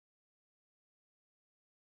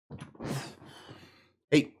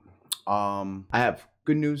Hey, I have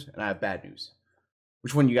good news and I have bad news.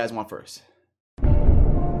 Which one do you guys want first?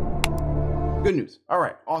 Good news. All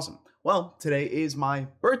right, awesome. Well, today is my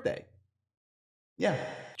birthday. Yeah,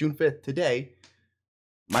 June 5th, today,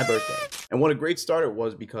 my birthday. And what a great start it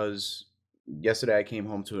was, because yesterday I came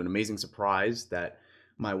home to an amazing surprise that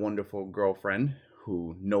my wonderful girlfriend,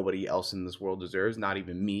 who nobody else in this world deserves, not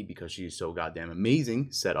even me because she's so goddamn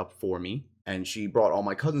amazing, set up for me. And she brought all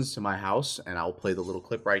my cousins to my house, and I'll play the little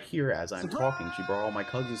clip right here as I'm talking. She brought all my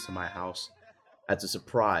cousins to my house as a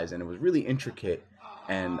surprise, and it was really intricate.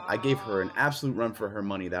 And I gave her an absolute run for her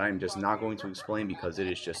money that I'm just not going to explain because it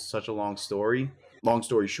is just such a long story. Long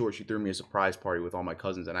story short, she threw me a surprise party with all my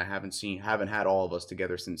cousins, and I haven't had all of us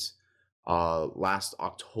together since last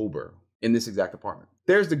October in this exact apartment.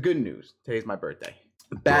 There's the good news. Today's my birthday.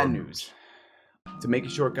 The bad news. To make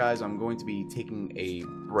it short, guys, I'm going to be taking a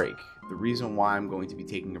break. The reason why I'm going to be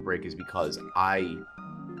taking a break is because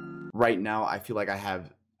right now, I feel like I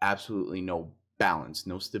have absolutely no balance,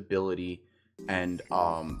 no stability, and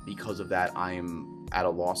because of that, I am at a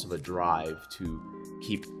loss of a drive to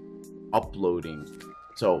keep uploading.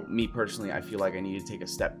 So me personally, I feel like I need to take a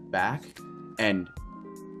step back and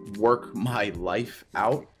work my life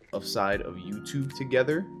out outside of YouTube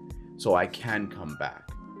together so I can come back.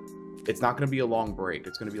 It's not going to be a long break.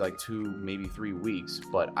 It's going to be like 2, maybe 3 weeks,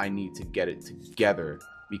 but I need to get it together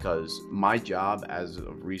because my job as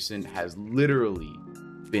of recent has literally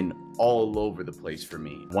been all over the place for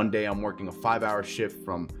me. One day I'm working a 5-hour shift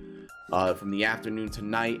from the afternoon to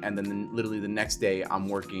night, and then literally the next day I'm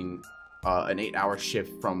working an 8-hour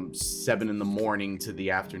shift from 7 in the morning to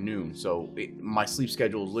the afternoon. So my sleep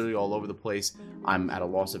schedule is literally all over the place. I'm at a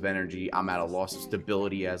loss of energy. I'm at a loss of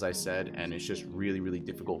stability, as I said, and it's just really, really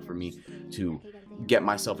difficult for me to get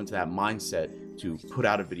myself into that mindset to put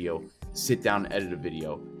out a video, sit down and edit a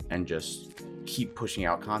video, and just keep pushing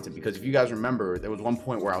out content. Because if you guys remember, there was one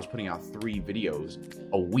point where I was putting out 3 videos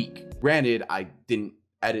a week. Granted, I didn't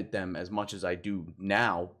edit them as much as I do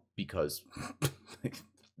now because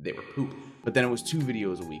they were poop. But then it was 2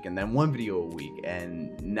 videos a week, and then 1 video a week,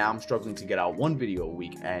 and now I'm struggling to get out 1 video a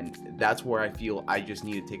week, and that's where I feel I just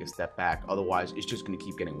need to take a step back. Otherwise, it's just going to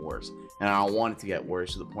keep getting worse, and I don't want it to get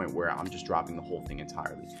worse to the point where I'm just dropping the whole thing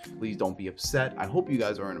entirely. Please don't be upset. I hope you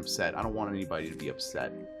guys aren't upset. I don't want anybody to be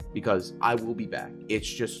upset because I will be back. It's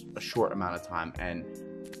just a short amount of time, and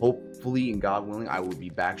hopefully, and God willing, I will be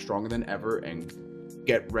back stronger than ever and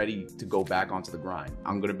get ready to go back onto the grind.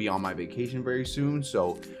 I'm going to be on my vacation very soon,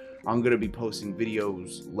 so I'm going to be posting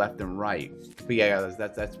videos left and right. But yeah, guys,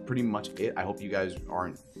 that's pretty much it. I hope you guys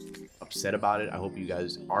aren't upset about it. I hope you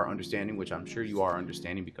guys are understanding, which I'm sure you are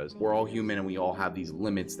understanding, because we're all human and we all have these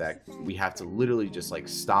limits that we have to literally just like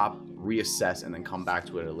stop, reassess, and then come back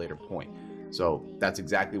to it at a later point. So that's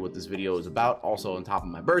exactly what this video is about. Also on top of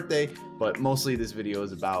my birthday, but mostly this video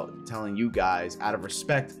is about telling you guys, out of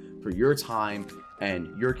respect for your time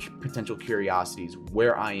and your potential curiosities,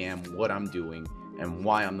 where I am, what I'm doing, and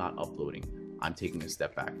why I'm not uploading. I'm taking a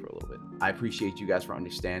step back for a little bit. I appreciate you guys for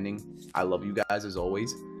understanding. I love you guys as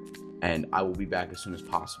always, and I will be back as soon as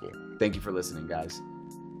possible. Thank you for listening, guys.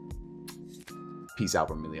 Peace out,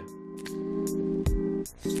 Bromilia.